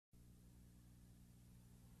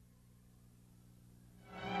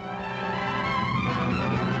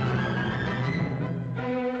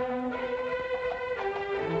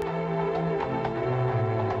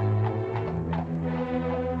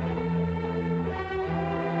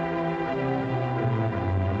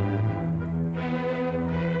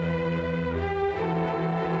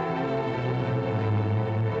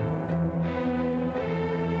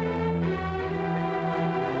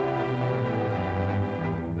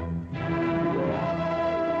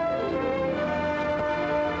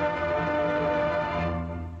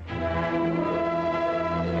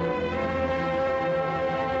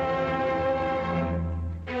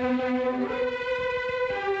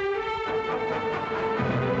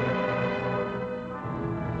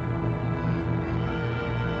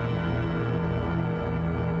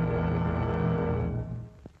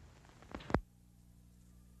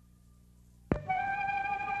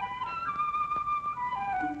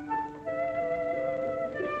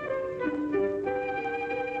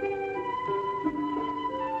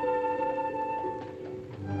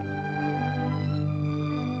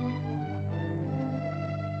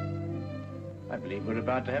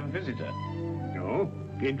about to have a visitor. Oh,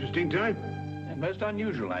 interesting type. Most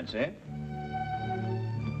unusual, I'd say.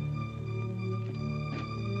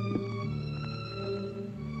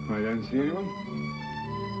 I don't see anyone.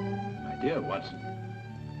 My dear Watson,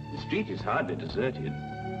 the street is hardly deserted.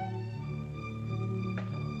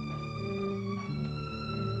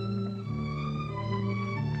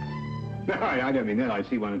 No, I don't mean that. I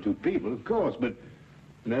see one or two people, of course, but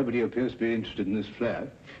nobody appears to be interested in this flat.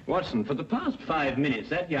 Watson, for the past 5 minutes,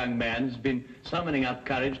 that young man has been summoning up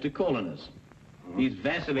courage to call on us. He's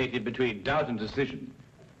vacillated between doubt and decision,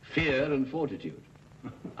 fear and fortitude.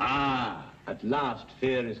 Ah, at last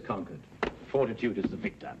fear is conquered. Fortitude is the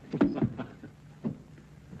victor.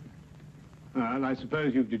 Well, I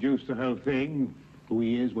suppose you've deduced the whole thing. Who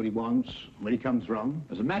he is, what he wants, where he comes from.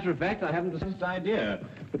 As a matter of fact, I haven't the least idea.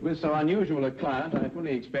 But with so unusual a client, I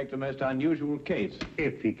fully expect a most unusual case.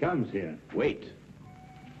 If he comes here. Wait.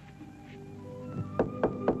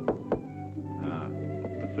 Ah,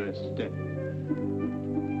 the first step.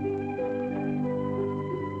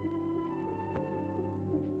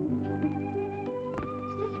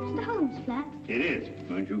 Is this Mr. Holmes' flat? It is.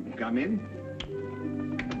 Won't you come in?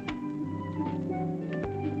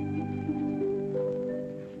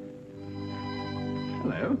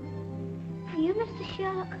 Hello. Are you Mr.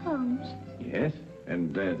 Sherlock Holmes? Yes,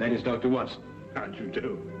 and that is Dr. Watson. How'd you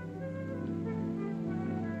do?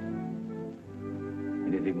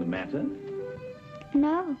 Anything the matter?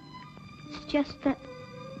 No. It's just that...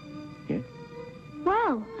 Yes?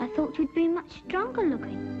 Well, I thought you'd be much stronger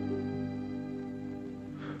looking.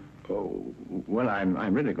 Oh, well,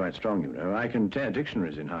 I'm really quite strong, you know. I can tear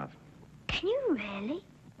dictionaries in half. Can you really?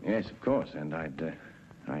 Yes, of course, and I'd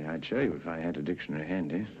show you if I had a dictionary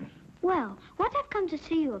handy. Well, what I've come to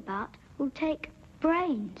see you about will take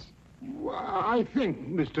brains. Well, I think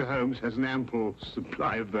Mr. Holmes has an ample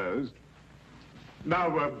supply of those.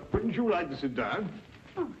 Now, wouldn't you like to sit down?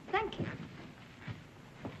 Oh, thank you.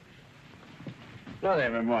 Hello there,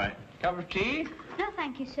 my boy. Cup of tea? No,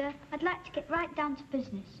 thank you, sir. I'd like to get right down to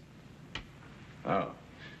business. Oh,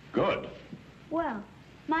 good. Well,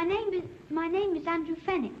 my name is Andrew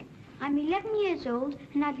Fenech. I'm 11 years old,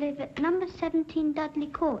 and I live at number 17 Dudley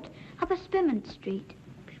Court, Upper Spimment Street.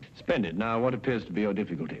 Splendid. Now, what appears to be your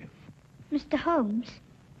difficulty? Mr. Holmes,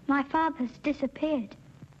 my father's disappeared.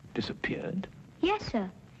 Disappeared? Yes, sir.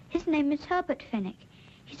 His name is Herbert Fenech.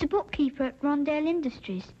 He's a bookkeeper at Rondale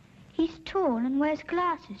Industries. He's tall and wears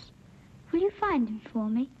glasses. Will you find him for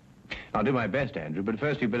me? I'll do my best, Andrew, but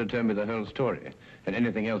first you'd better tell me the whole story, and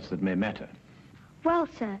anything else that may matter. Well,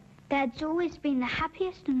 sir, Dad's always been the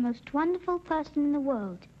happiest and most wonderful person in the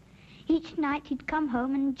world. Each night he'd come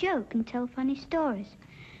home and joke and tell funny stories.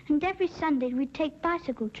 And every Sunday we'd take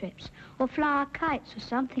bicycle trips or fly our kites or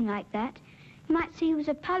something like that. You might see he was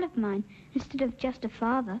a pal of mine instead of just a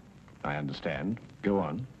father. I understand. Go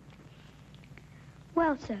on.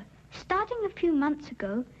 Well, sir, starting a few months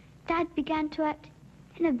ago, Dad began to act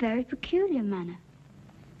in a very peculiar manner.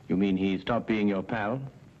 You mean he stopped being your pal?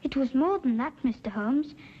 It was more than that, Mr.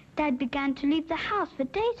 Holmes. Dad began to leave the house for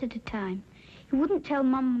days at a time. He wouldn't tell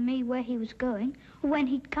Mum and me where he was going or when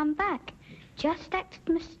he'd come back. Just acted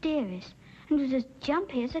mysterious and was as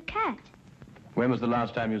jumpy as a cat. When was the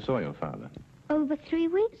last time you saw your father? Over 3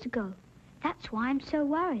 weeks ago. That's why I'm so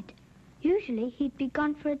worried. Usually he'd be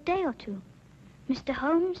gone for a day or two. Mr.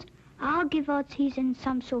 Holmes, I'll give odds he's in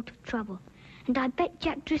some sort of trouble. And I bet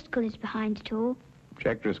Jack Driscoll is behind it all.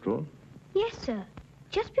 Jack Driscoll? Yes, sir.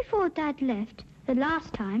 Just before Dad left, the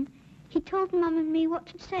last time, he told Mum and me what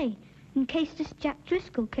to say in case this Jack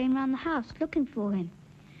Driscoll came round the house looking for him.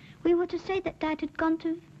 We were to say that Dad had gone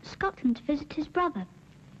to Scotland to visit his brother.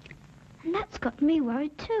 And that's got me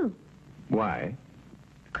worried too. Why?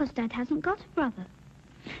 Because Dad hasn't got a brother.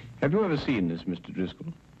 Have you ever seen this Mr.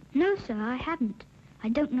 Driscoll? No, sir, I haven't. I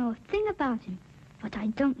don't know a thing about him, but I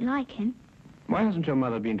don't like him. Why hasn't your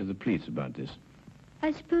mother been to the police about this?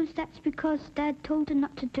 I suppose that's because Dad told her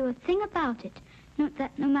not to do a thing about it.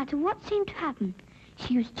 That no matter what seemed to happen,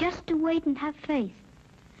 she was just to wait and have faith.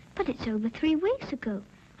 But it's over 3 weeks ago.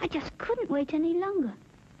 I just couldn't wait any longer.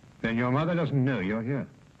 Then your mother doesn't know you're here?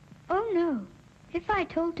 Oh, no. If I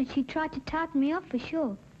told her, she'd try to tartan me off for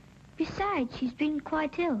sure. Besides, she's been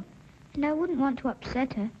quite ill, and I wouldn't want to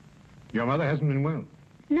upset her. Your mother hasn't been well?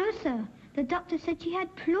 No, sir. The doctor said she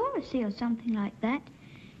had pleurisy or something like that.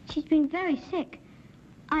 She's been very sick.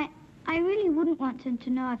 I really wouldn't want them to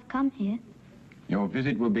know I've come here. Your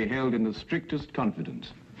visit will be held in the strictest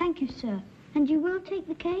confidence. Thank you, sir. And you will take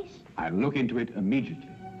the case? I'll look into it immediately.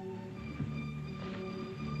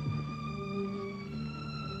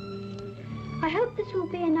 I hope this will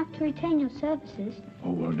be enough to retain your services.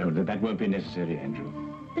 Oh, well, no, that won't be necessary, Andrew.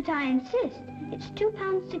 But I insist. It's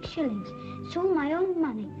 £2 6 shillings. It's all my own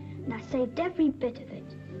money, and I saved every bit of it.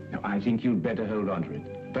 No, I think you'd better hold on to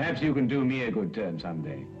it. Perhaps you can do me a good turn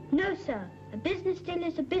someday. No, sir. A business deal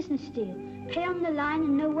is a business deal. Pay on the line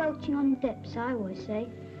and no welching on the dips, I always say.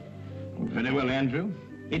 Very well, Andrew.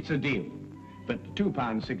 It's a deal. But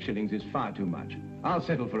 £2 6 shillings is far too much. I'll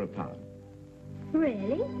settle for £1.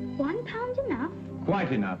 Really? £1 enough?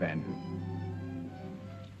 Quite enough, Andrew.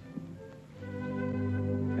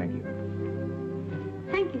 Thank you.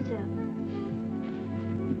 Thank you, sir.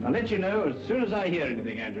 I'll let you know as soon as I hear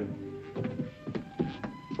anything, Andrew.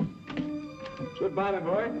 Goodbye, my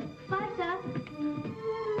boy. Bye, sir.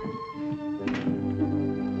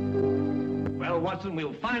 Well, Watson,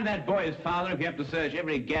 we'll find that boy's father if you have to search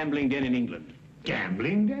every gambling den in England.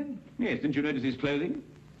 Gambling den? Yes, didn't you notice his clothing?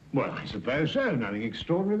 Well, I suppose so. Nothing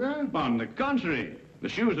extraordinary there. On the contrary. The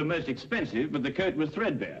shoes were most expensive, but the coat was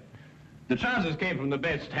threadbare. The trousers came from the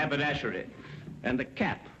best haberdashery. And the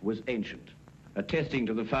cap was ancient, attesting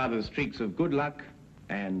to the father's streaks of good luck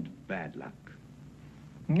and bad luck.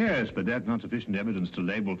 Yes, but that's not sufficient evidence to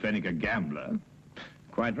label Fenech a gambler.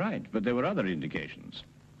 Quite right, but there were other indications.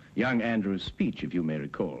 Young Andrew's speech, if you may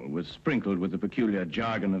recall, was sprinkled with the peculiar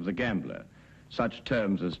jargon of the gambler. Such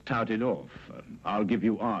terms as touted off, I'll give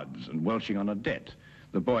you odds, and welching on a debt.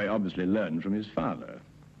 The boy obviously learned from his father.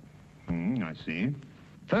 I see.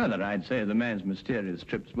 Further, I'd say the man's mysterious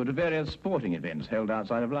trips were to various sporting events held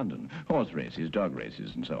outside of London. Horse races, dog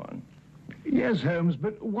races, and so on. Yes, Holmes,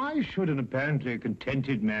 but why should an apparently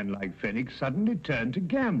contented man like Fenech suddenly turn to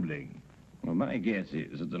gambling? Well, my guess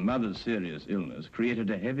is that the mother's serious illness created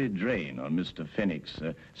a heavy drain on Mr. Fenech's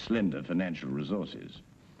slender financial resources.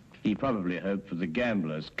 He probably hoped for the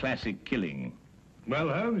gambler's classic killing. Well,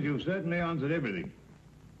 Holmes, you've certainly answered everything.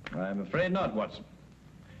 I'm afraid not, Watson.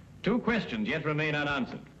 2 questions yet remain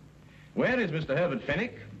unanswered. Where is Mr. Herbert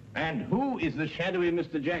Fenech, and who is the shadowy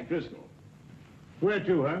Mr. Jack Driscoll? Where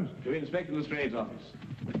to, Holmes? To Inspector Lestrade's office.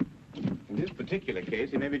 In this particular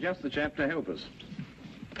case, he may be just the chap to help us.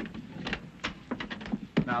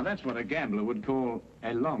 Now, that's what a gambler would call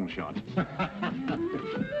a long shot.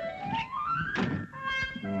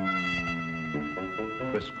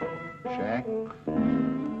 Driscoll. Jack Driscoll.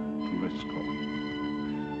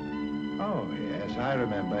 Oh, yes, I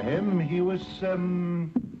remember him. He was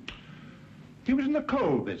in the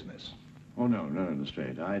coal business. Oh, no,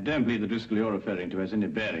 Lestrade. I don't believe the Driscoll you're referring to has any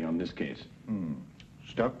bearing on this case.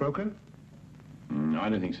 Stockbroker? No, I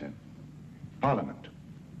don't think so. Parliament?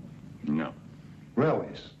 No.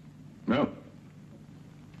 Railways? No.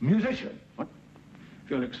 Musician? What?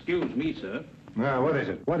 If you'll excuse me, sir. Now, what is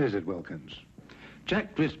it? What is it, Wilkins?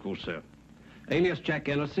 Jack Driscoll, sir. Alias Jack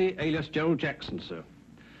Ellerslie, alias Gerald Jackson, sir.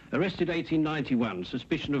 Arrested 1891,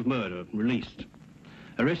 suspicion of murder, released.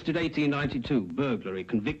 Arrested 1892, burglary,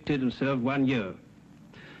 convicted and served 1 year.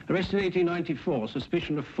 Arrested 1894,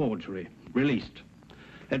 suspicion of forgery, released.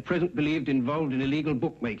 At present believed involved in illegal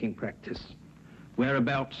bookmaking practice.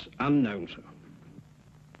 Whereabouts unknown, sir.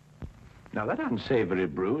 Now, that unsavory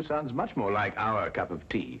brew sounds much more like our cup of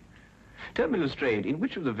tea. Tell me, Lestrade, in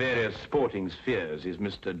which of the various sporting spheres is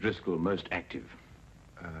Mr. Driscoll most active?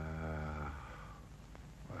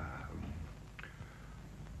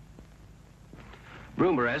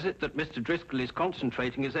 Rumour has it that Mr. Driscoll is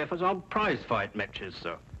concentrating his efforts on prize fight matches,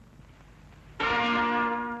 sir.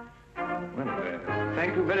 Well,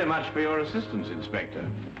 thank you very much for your assistance, Inspector.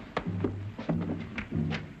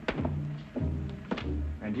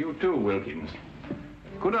 And you too, Wilkins.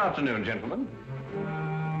 Good afternoon, gentlemen.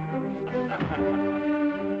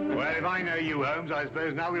 Well, if I know you, Holmes, I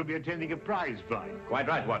suppose now we'll be attending a prize fight. Quite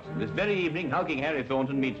right, Watson. This very evening, hulking Harry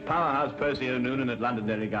Thornton meets Powerhouse Percy O'Noonan at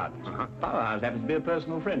Londonderry Gardens. Powerhouse happens to be a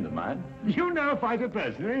personal friend of mine. You know a fighter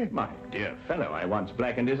personally? My dear fellow, I once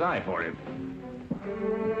blackened his eye for him.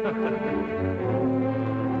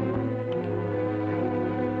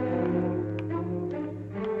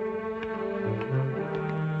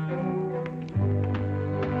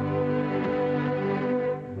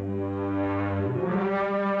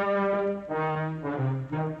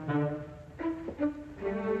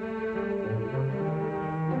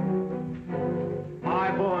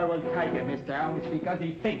 Because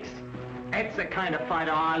he thinks. That's the kind of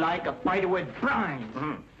fighter I like, a fighter with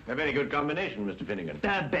brains. A very good combination, Mr. Finnegan.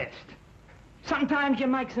 The best. Sometimes you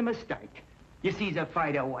makes a mistake. You sees a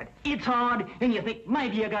fighter what? It's hard, and you think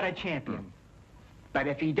maybe you got a champion. But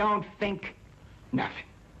if he don't think, nothing.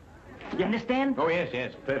 You understand? Oh,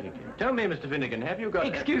 yes, perfectly. Tell me, Mr. Finnegan, have you got...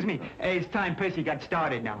 Excuse me. It's time Percy got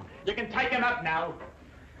started now. You can take him up now.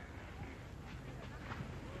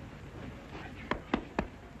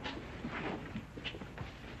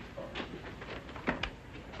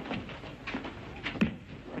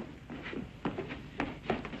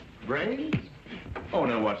 brains? Oh,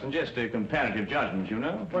 no, Watson, just a comparative judgment, you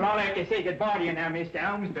know. Well, I'll have to say goodbye to you now, Mr.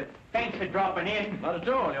 Holmes, but thanks for dropping in. Not at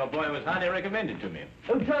all. Your boy was highly recommended to me.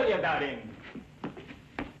 Who told you about him?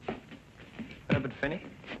 Herbert Fenech?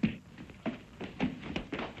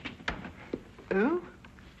 Who?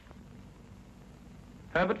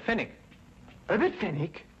 Herbert Fenech. Herbert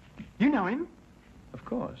Fenech? You know him? Of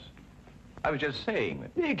course. I was just saying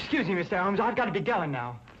that. Excuse me, Mr. Holmes, I've got to be going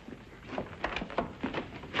now.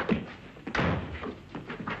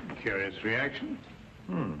 Curious reaction.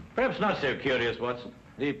 Perhaps not so curious, Watson.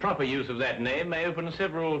 The proper use of that name may open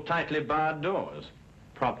several tightly barred doors.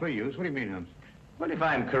 Proper use? What do you mean, Holmes? Well, if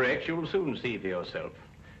I'm correct, you'll soon see for yourself.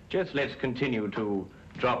 Just let's continue to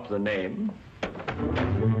drop the name.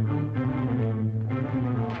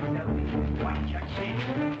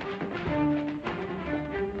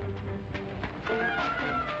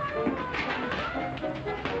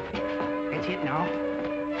 That's it now.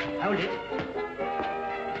 Hold it.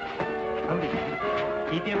 Hold it now.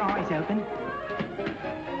 Keep your eyes open.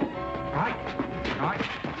 Right. Right.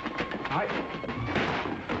 Right.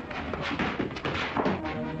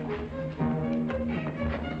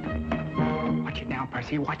 Watch it now,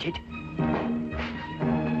 Percy. Watch it.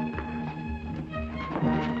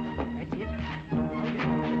 That's it.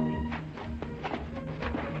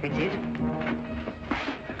 That's it.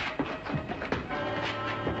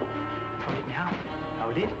 Hold it now.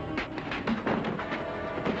 Hold it.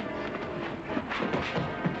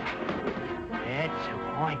 That's the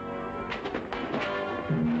point.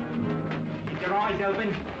 Keep your eyes open.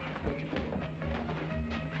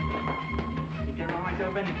 Keep your eyes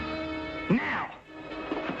open. Now!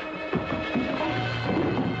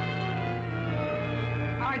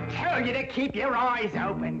 I tell you to keep your eyes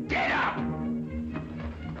open. Get up!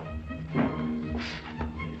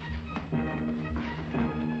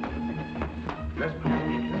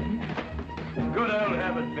 Good old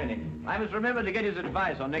Herbert Fenech. I must remember to get his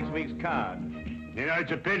advice on next week's card. You know,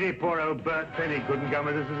 it's a pity poor old Bert Fenech couldn't come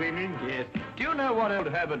with us this evening. Yes. Do you know what old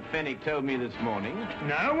Herbert Fenech told me this morning?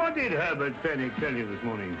 No, what did Herbert Fenech tell you this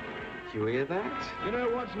morning? Did you hear that? You know,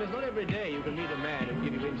 Watson, it's not every day you can meet a man who'll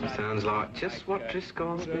give you insight. Sounds like just what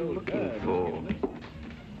Driscoll's been looking for.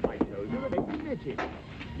 I told you that he did it.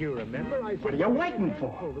 You remember I said... What are you waiting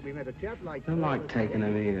for? That we met a chap like... Don't like taking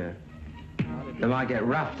him here. They might get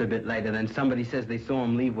roughed a bit later, then somebody says they saw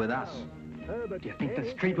him leave with us. Do you think the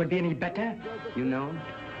street would be any better? You know him?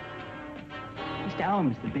 Mr.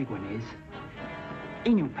 Holmes, the big one is.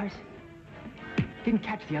 He knew Percy. Didn't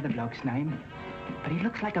catch the other bloke's name, but he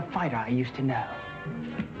looks like a fighter I used to know.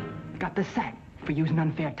 Got the sack for using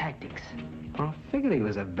unfair tactics. I figured he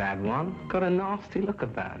was a bad one. Got a nasty look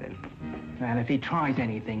about him. Well, if he tries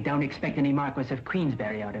anything, don't expect any Marquis of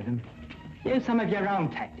Queensberry out of him. Use some of your own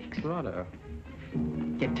tactics. Righto.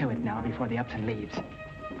 Get to it now before the Upton leaves.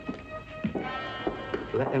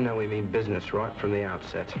 Let them know we mean business right from the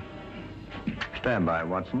outset. Stand by,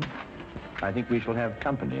 Watson. I think we shall have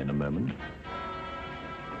company in a moment.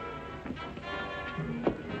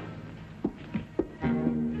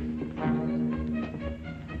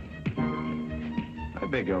 I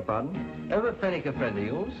beg your pardon? Herbert Fenech a friend of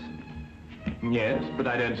yours? Yes, but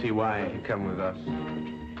I don't see why. You come with us.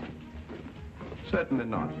 Certainly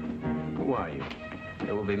not. Who are you?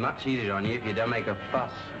 It will be much easier on you if you don't make a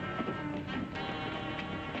fuss.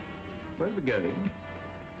 Where are we going?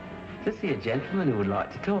 To see a gentleman who would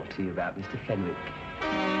like to talk to you about Mr. Fenwick.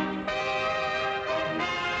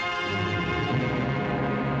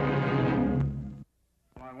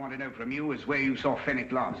 All I want to know from you is where you saw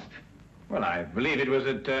Fenech last. Well, I believe it was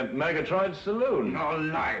at Murgatroyd's saloon. No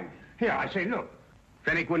lie. Here, I say, look.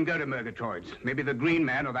 Fenech wouldn't go to Murgatroyd's. Maybe the Green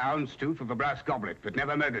Man or the Houndstooth or the Brass Goblet, but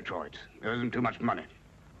never Murgatroyd's. There isn't too much money.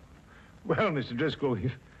 Well, Mr. Driscoll,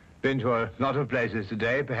 you've been to a lot of places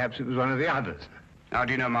today. Perhaps it was one of the others. How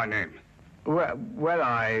do you know my name? Well,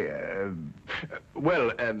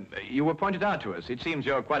 You were pointed out to us. It seems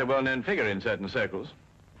you're quite a well-known figure in certain circles.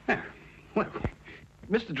 Well,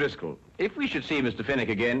 Mr. Driscoll, if we should see Mr. Fenech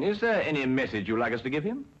again, is there any message you'd like us to give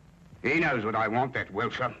him? he knows what I want, that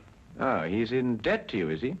Wilshire. Oh, he's in debt to you,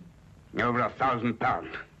 is he? Over £1,000.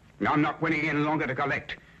 Now, I'm not winning any longer to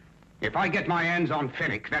collect. If I get my hands on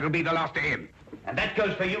Fenech, that'll be the last of him. And that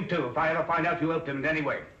goes for you, too, if I ever find out you helped him in any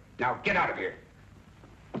way. Now, get out of here.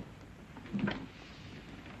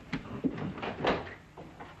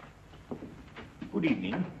 Good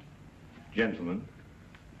evening, gentlemen.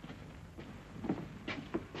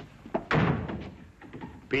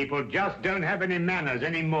 People just don't have any manners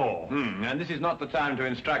anymore. And this is not the time to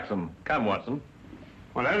instruct them. Come, Watson.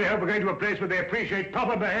 Well, I only hope we're going to a place where they appreciate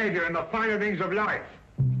proper behavior and the finer things of life.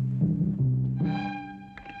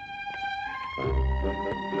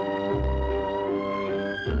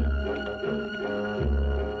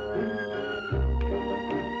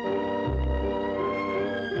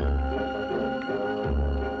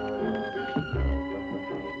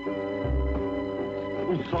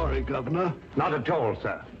 I'm sorry, Governor. Not at all,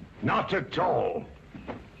 sir. Not at all.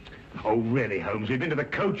 Oh, really, Holmes? We've been to the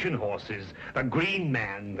Coach and Horses, the Green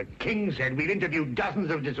Man, the King's Head. We've interviewed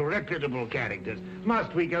dozens of disreputable characters.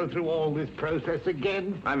 Must we go through all this process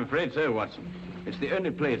again? I'm afraid so, Watson. It's the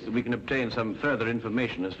only place that we can obtain some further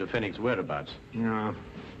information as to Fenech's whereabouts. No.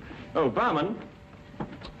 Oh, barman.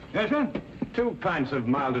 Yes, sir? 2 pints of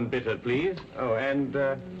mild and bitter, please. Oh, and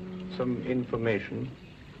some information.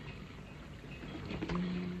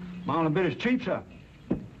 Mild and bitter's cheap, sir.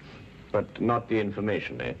 But not the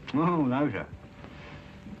information, eh? Oh, no, sir.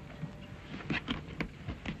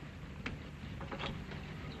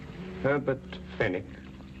 Herbert Fenech.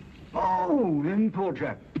 Oh, him, poor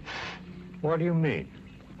chap. What do you mean?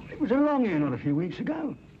 It was along here not a few weeks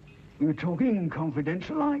ago. We were talking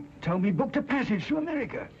confidential like. Told me he booked a passage to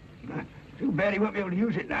America. Too bad he won't be able to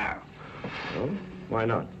use it now. Oh? Why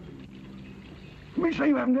not? We say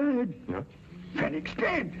you haven't heard. No. Fenech's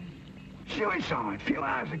dead. Suicide a few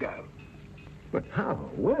hours ago. But how?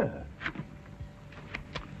 Where?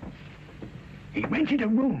 He rented a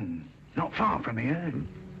room not far from here.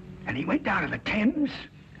 And he went down to the Thames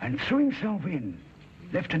and threw himself in.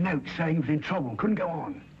 Left a note saying he was in trouble, couldn't go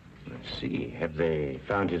on. Let's see. Have they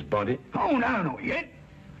found his body? Oh, no, not yet.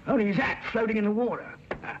 Only his hat floating in the water.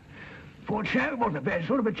 Poor chap, wasn't a bad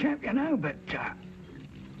sort of a chap, you know, but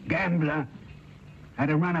gambler.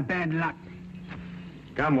 Had a run of bad luck.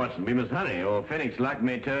 Come, Watson, we must hurry, or Fenech's luck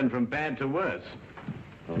may turn from bad to worse.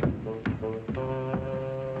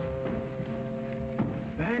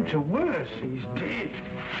 Bad to worse, he's dead.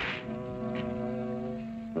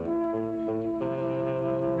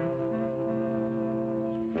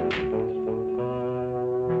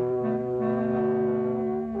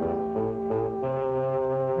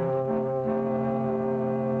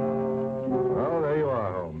 Well, there you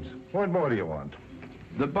are, Holmes. What more do you want?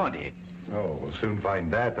 The body. Oh, we'll soon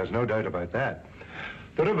find that. There's no doubt about that.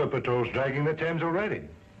 The river patrol's dragging the Thames already.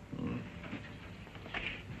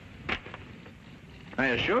 I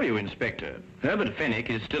assure you, Inspector, Herbert Fenech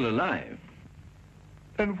is still alive.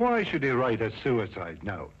 Then why should he write a suicide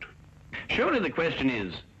note? Surely the question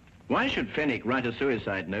is, why should Fenech write a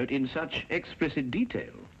suicide note in such explicit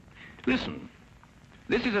detail? Listen,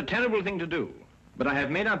 this is a terrible thing to do, but I have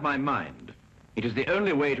made up my mind. It is the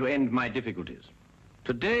only way to end my difficulties.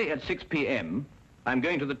 Today at 6 p.m., I'm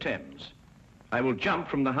going to the Thames. I will jump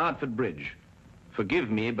from the Hertford Bridge. Forgive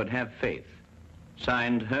me, but have faith.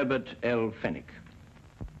 Signed, Herbert L. Fenech.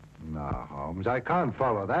 No, Holmes, I can't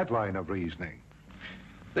follow that line of reasoning.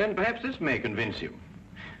 Then perhaps this may convince you.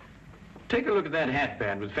 Take a look at that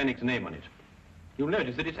hatband with Fenech's name on it. You'll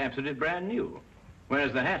notice that it's absolutely brand new,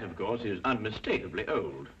 whereas the hat, of course, is unmistakably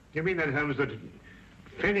old. You mean that, Holmes, that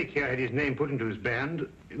Fenech here had his name put into his band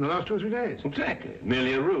in the last 2 or 3 days? Exactly.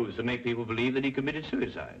 Merely a ruse to make people believe that he committed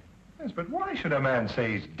suicide. Yes, but why should a man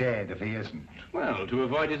say he's dead if he isn't? Well, to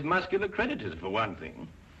avoid his muscular creditors, for one thing.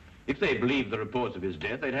 If they believed the reports of his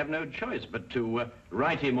death, they'd have no choice but to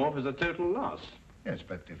write him off as a total loss. Yes,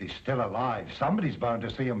 but if he's still alive, somebody's bound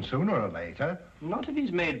to see him sooner or later. Not if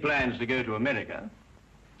he's made plans to go to America.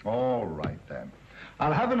 All right, then.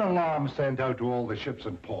 I'll have an alarm sent out to all the ships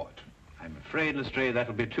in port. I'm afraid, Lestrade,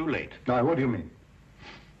 that'll be too late. Now, what do you mean?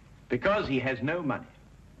 Because he has no money.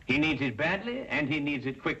 He needs it badly, and he needs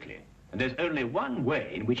it quickly. And there's only one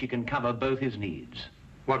way in which he can cover both his needs.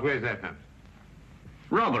 What way is that, Holmes?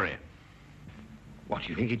 Robbery. What,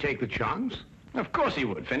 you think he'd take the chance? Of course he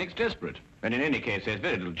would. Fenech's desperate. And in any case, there's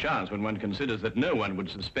very little chance when one considers that no one would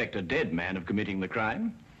suspect a dead man of committing the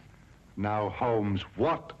crime. Now, Holmes,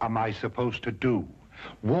 what am I supposed to do?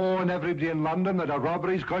 Warn everybody in London that a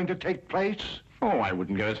robbery's going to take place? Oh, I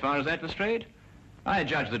wouldn't go as far as that, Lestrade. I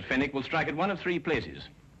judge that Fenech will strike at one of 3 places.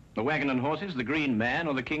 The Wagon and Horses, the Green Man,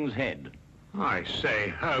 or the King's Head. I say,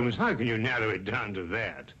 Holmes, how can you narrow it down to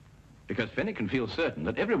that? Because Fenech can feel certain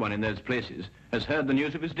that everyone in those places has heard the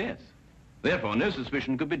news of his death. Therefore, no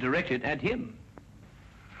suspicion could be directed at him.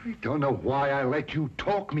 I don't know why I let you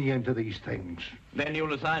talk me into these things. Then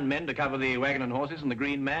you'll assign men to cover the Wagon and Horses and the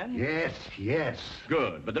Green Man? Yes, yes.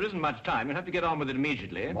 Good, but there isn't much time. You'll have to get on with it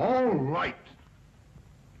immediately. All right.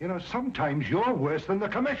 You know, sometimes you're worse than the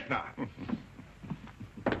commissioner.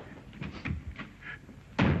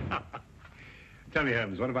 Tell me,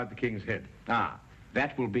 Holmes, what about the King's Head? Ah,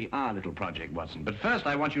 that will be our little project, Watson. But first,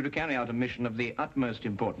 I want you to carry out a mission of the utmost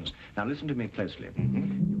importance. Now, listen to me closely.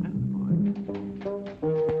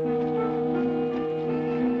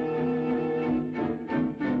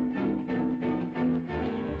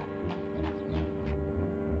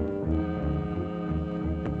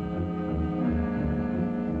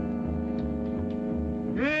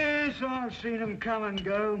 Yes, I've seen them come and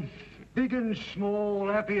go. big and small,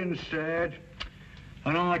 happy and sad.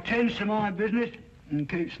 And I tends to my business and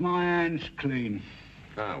keeps my hands clean.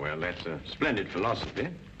 Ah, well, that's a splendid philosophy.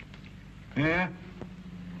 Yeah?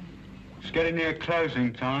 It's getting near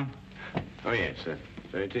closing time. Oh, yes, sir.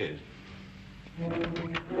 So it is.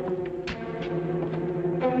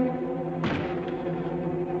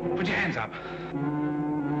 Put your hands up.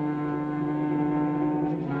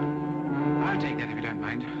 I'll take that if you don't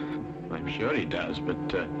mind. I'm sure he does, but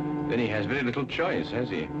then he has very little choice, has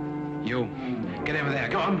he? You, get over there.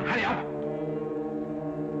 Go on, hurry up.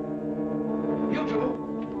 You two.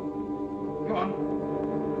 Go on.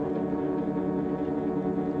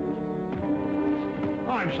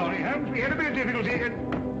 I'm sorry, Holmes. We had a bit of difficulty again.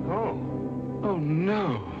 Oh. Oh,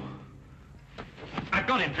 no. I've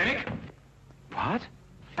got him, Fenech. What?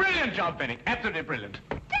 Brilliant job, Fenech. Absolutely brilliant.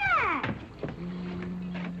 Dad!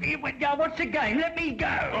 Now, what's the game? Let me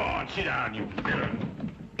go. Go on, sit down, you.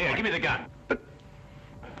 Here, give me the gun.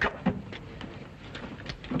 Come.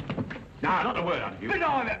 Now, not a word out of you.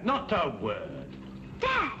 But Not a word.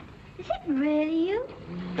 Dad, is it really you?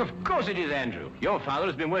 Of course it is, Andrew. Your father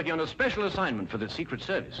has been working on a special assignment for the Secret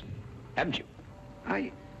Service. Haven't you?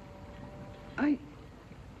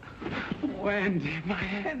 Oh, Andy, my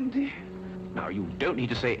Andy. Now, you don't need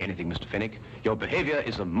to say anything, Mr. Fenech. Your behavior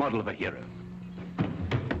is the model of a hero.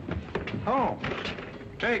 Oh,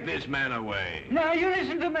 take this man away. Now, you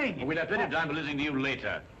listen to me. We'll have plenty of time for listening to you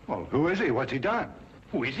later. Well, who is he? What's he done?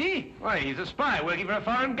 Who is he? Why, he's a spy working for a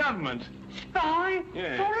foreign government. Spy?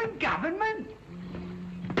 Yeah. Foreign government?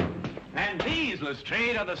 And these,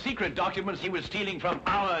 Lestrade, are the secret documents he was stealing from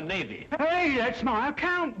our Navy. Hey, that's my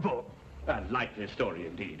account book. A likely story,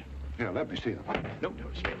 indeed. Here, let me see them. No,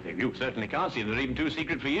 you certainly can't see them. They're even too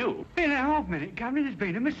secret for you. Now, half a minute, Governor. There's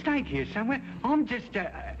been a mistake here somewhere. I'm just,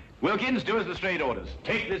 Wilkins, do as Lestrade orders.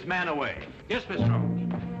 Take this man away. Yes, Mr.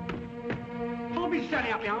 Holmes. I'll be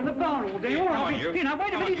standing up behind the bar all day, all right? You know,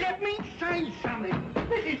 wait a minute, let me say something.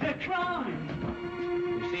 This is a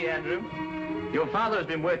crime. You see, Andrew, your father has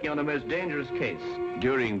been working on a most dangerous case.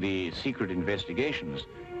 During the secret investigations,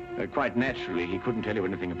 quite naturally, he couldn't tell you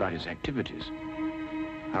anything about his activities.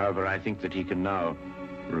 However, I think that he can now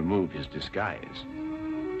remove his disguise.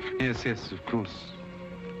 Yes, of course.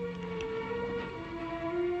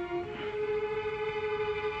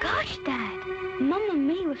 Gosh, Dad, Mum and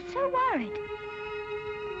me were so worried.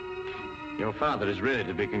 Your father is really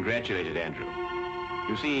to be congratulated, Andrew.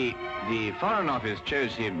 You see, the Foreign Office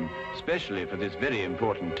chose him specially for this very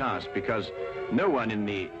important task because no one in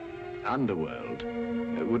the underworld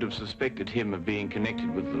would have suspected him of being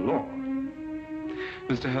connected with the law.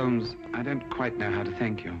 Mr. Holmes, I don't quite know how to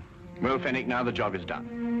thank you. Well, Fenech, now the job is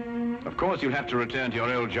done. Of course, you'll have to return to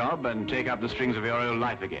your old job and take up the strings of your old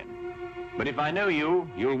life again. But if I know you,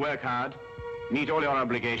 you'll work hard, meet all your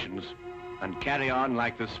obligations, and carry on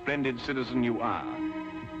like the splendid citizen you are.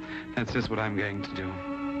 That's just what I'm going to do.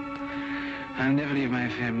 I'll never leave my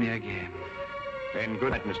family again. Then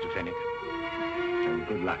good night, Mr. Fenech. And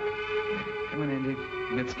good luck. Come on, Andy.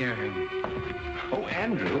 Let's go home. Oh,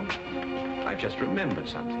 Andrew, I've just remembered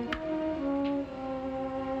something.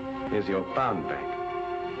 Here's your pound bag.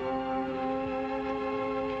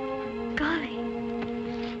 Golly.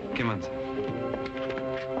 Come on, sir.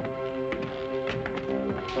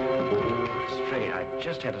 Stray, I've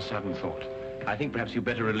just had a sudden thought. I think perhaps you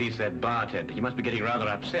better release that bartender. He must be getting rather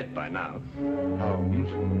upset by now.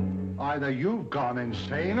 Holmes, either you've gone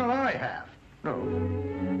insane or I have. No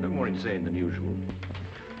more insane than usual.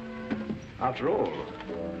 After all,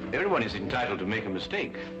 everyone is entitled to make a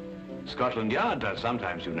mistake. Scotland Yard does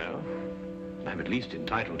sometimes, you know. I'm at least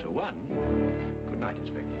entitled to one. Good night,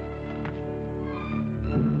 Inspector.